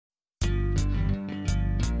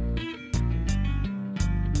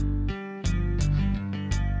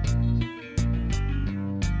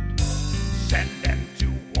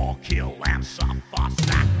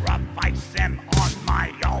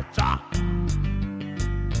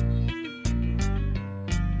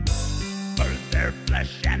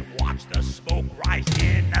flesh and watch the smoke rise.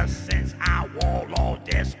 Innocence I warlord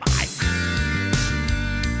despise.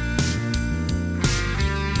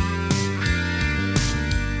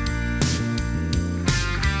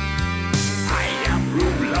 I am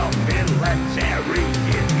ruler military.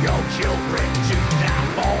 Give your children to die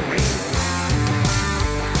for me.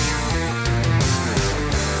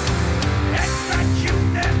 Execute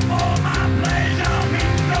them for my pleasure. Me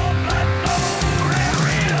no blood, no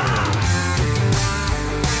area.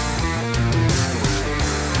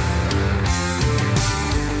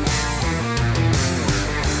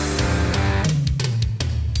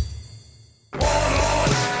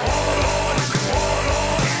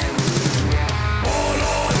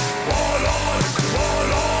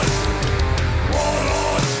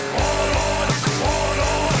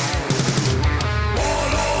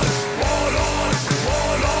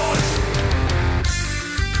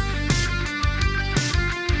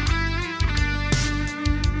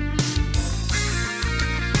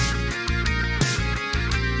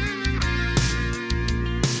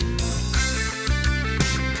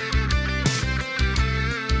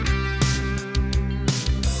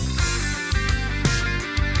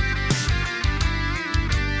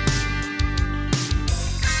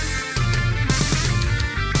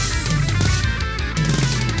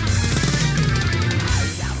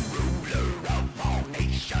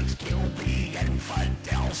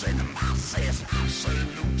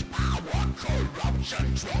 Absolute power,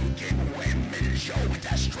 corruption, drunken women show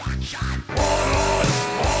destruction. Warlord,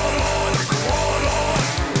 warlord, warlord.